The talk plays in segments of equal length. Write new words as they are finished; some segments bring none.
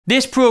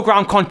This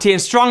programme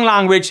contains strong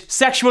language,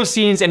 sexual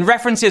scenes and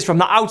references from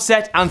the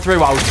outset and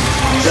throughout.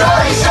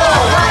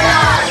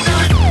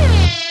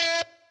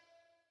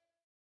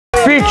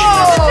 Speech!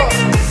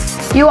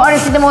 You are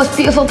honestly the most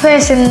beautiful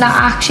person that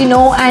I actually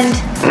know, and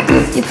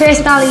your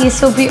personality is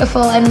so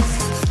beautiful, and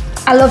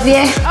I love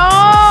you.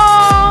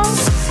 Oh!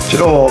 Do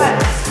you know what?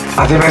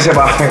 I didn't say,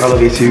 but I think I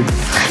love you too.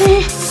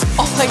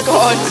 Oh my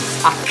god.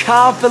 I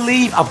can't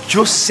believe I've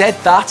just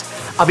said that.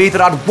 I've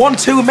either had one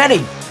too many,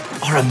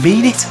 or I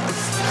mean it.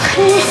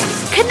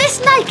 Can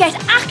this night get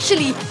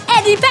actually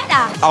any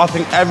better? I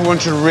think everyone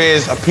should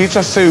raise a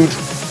pizza food,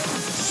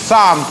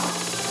 Sam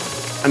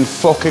and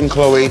fucking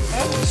Chloe.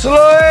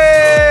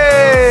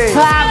 Sloey!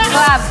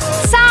 Clam.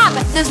 Sam,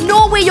 there's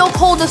no way you're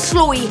called a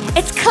Sloey.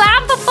 It's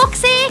Clam, for fuck's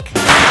sake.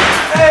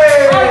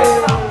 Hey!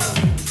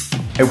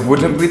 It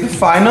wouldn't be the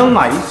final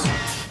night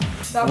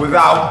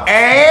without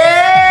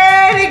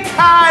any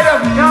kind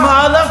of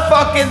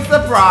motherfucking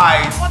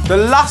surprise. The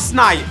last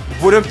night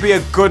wouldn't be a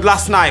good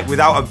last night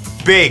without a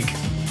big,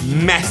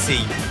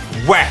 messy,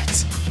 wet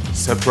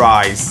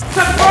surprise.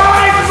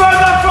 Surprise,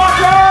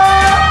 motherfucker!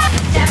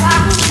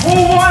 Who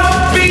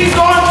wants beans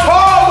on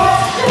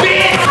toast?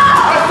 Beans!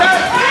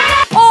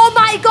 Oh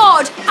my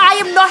god, I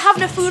am not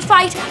having a food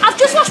fight. I've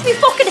just lost my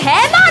fucking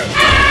hair, man.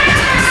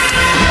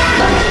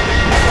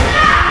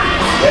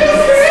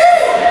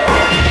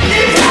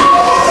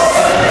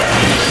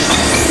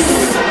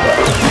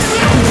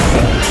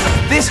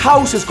 This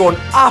house has gone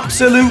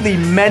absolutely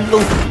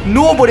mental.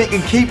 Nobody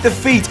can keep their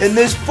feet and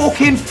there's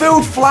fucking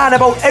food flying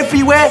about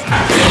everywhere.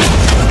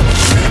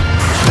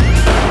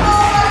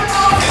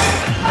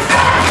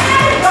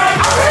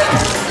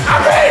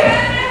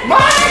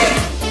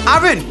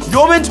 Aaron,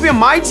 you're meant to be on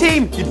my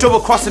team, you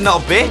double-crossing little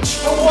bitch.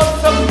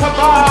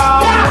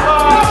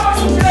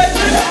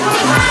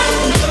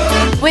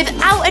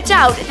 Without a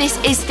doubt, this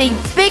is the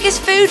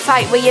biggest food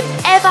fight we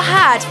have ever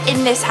had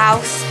in this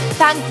house.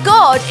 Thank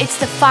God it's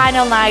the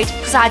final night,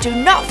 because I do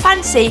not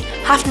fancy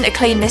having to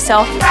clean this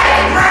up.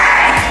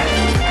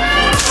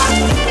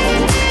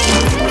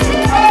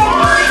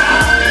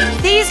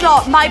 These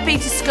lot might be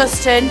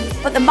disgusting,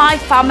 but they're my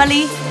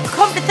family.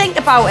 Come to think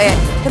about it,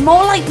 they're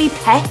more like me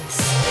pets.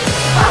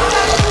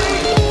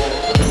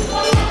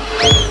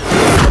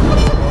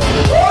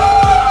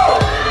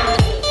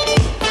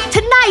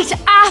 Tonight,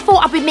 I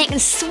thought I'd be making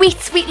sweet,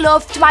 sweet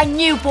love to my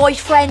new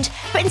boyfriend,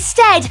 but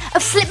instead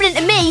of slipping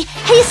into me,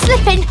 he's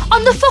slipping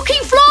on the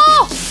fucking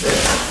floor!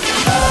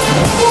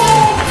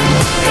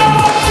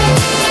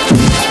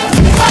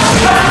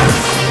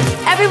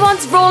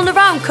 Everyone's rolling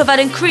around covered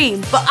in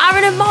cream, but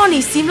Aaron and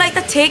Marnie seem like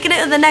they're taking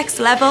it to the next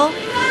level.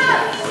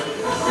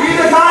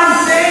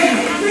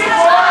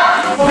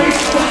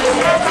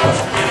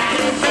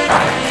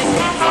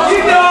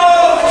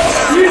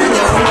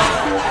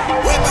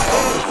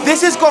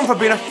 This has gone from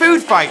being a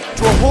food fight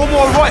to a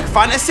homoerotic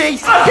fantasy.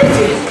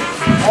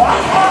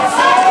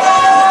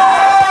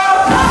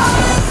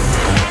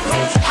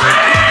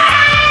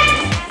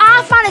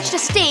 I've managed to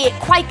stay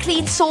quite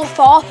clean so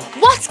far.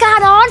 What's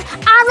going on?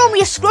 I'm only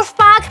a scruff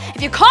bag.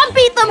 If you can't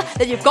beat them,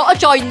 then you've got to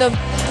join them.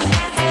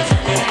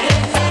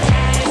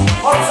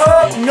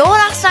 No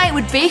last night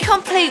would be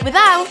complete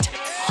without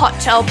hot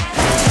tub.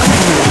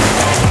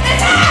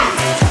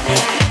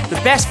 The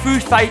best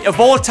food fight of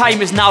all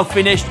time is now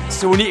finished,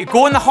 so we need to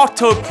go in the hot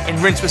tub and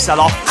rinse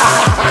ourselves off.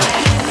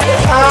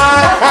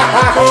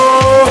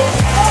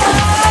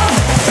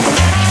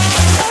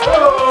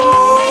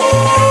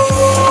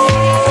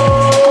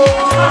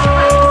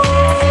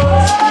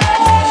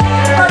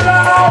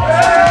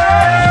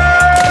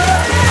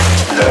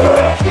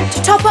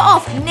 To top it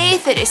off,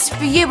 Nathan is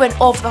spewing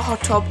over the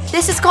hot tub.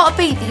 This has got to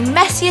be the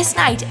messiest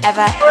night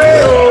ever.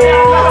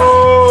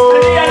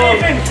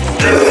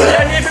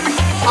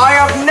 I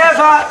have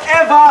never,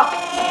 ever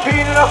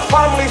been in a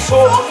family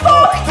so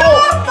fucked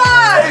up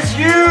as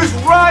you's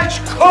Radge.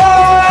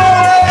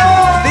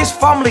 This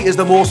family is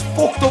the most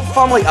fucked up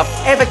family I've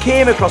ever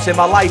came across in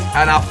my life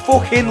and I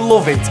fucking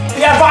love it.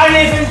 Yeah, bye,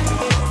 Nathan.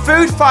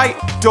 Food fight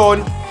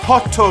done,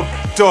 hot tub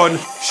done,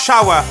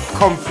 shower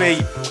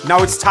complete.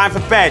 Now it's time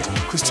for bed,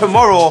 because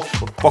tomorrow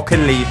we're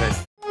fucking leaving.